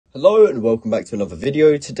Hello and welcome back to another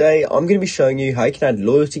video. Today I'm going to be showing you how you can add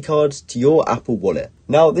loyalty cards to your Apple Wallet.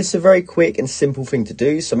 Now this is a very quick and simple thing to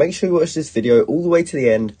do, so make sure you watch this video all the way to the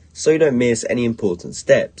end so you don't miss any important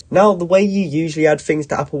steps. Now the way you usually add things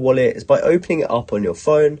to Apple Wallet is by opening it up on your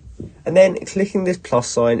phone and then clicking this plus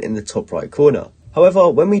sign in the top right corner. However,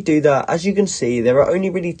 when we do that, as you can see, there are only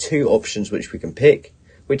really two options which we can pick,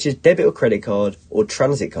 which is debit or credit card or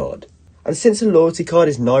transit card. And since a loyalty card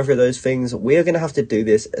is neither of those things, we are going to have to do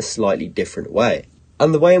this a slightly different way.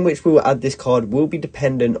 And the way in which we will add this card will be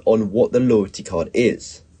dependent on what the loyalty card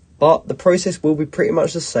is. But the process will be pretty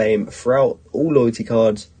much the same throughout all loyalty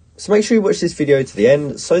cards. So make sure you watch this video to the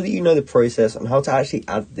end so that you know the process on how to actually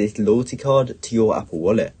add this loyalty card to your Apple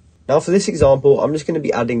Wallet. Now for this example, I'm just going to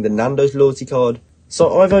be adding the Nando's loyalty card.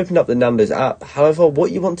 So I've opened up the Nando's app. However,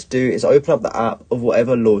 what you want to do is open up the app of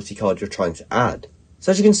whatever loyalty card you're trying to add.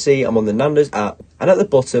 So as you can see, I'm on the Nando's app, and at the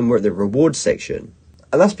bottom we're at the rewards section.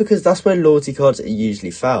 And that's because that's where loyalty cards are usually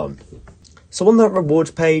found. So on that rewards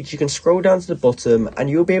page, you can scroll down to the bottom and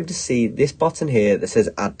you'll be able to see this button here that says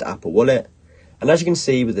add to Apple Wallet. And as you can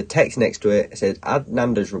see with the text next to it, it says add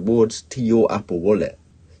Nando's rewards to your Apple Wallet.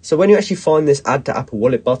 So when you actually find this add to Apple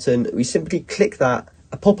Wallet button, we simply click that.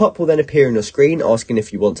 A pop-up will then appear on your screen asking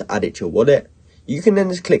if you want to add it to your wallet. You can then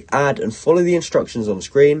just click add and follow the instructions on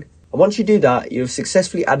screen. And once you do that, you've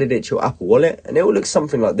successfully added it to your Apple Wallet and it will look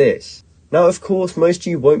something like this. Now, of course, most of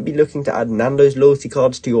you won't be looking to add Nando's loyalty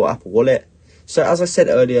cards to your Apple Wallet. So as I said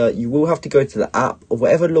earlier, you will have to go to the app of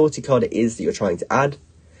whatever loyalty card it is that you're trying to add.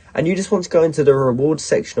 And you just want to go into the rewards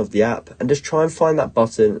section of the app and just try and find that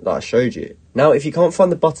button that I showed you. Now, if you can't find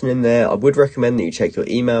the button in there, I would recommend that you check your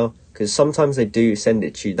email because sometimes they do send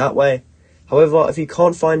it to you that way. However, if you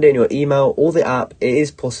can't find it in your email or the app, it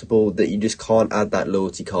is possible that you just can't add that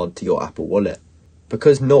loyalty card to your Apple Wallet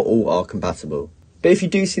because not all are compatible. But if you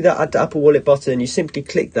do see that add to Apple Wallet button, you simply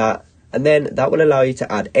click that and then that will allow you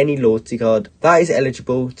to add any loyalty card that is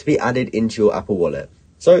eligible to be added into your Apple Wallet.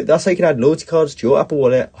 So that's how you can add loyalty cards to your Apple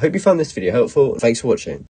Wallet. I hope you found this video helpful and thanks for watching.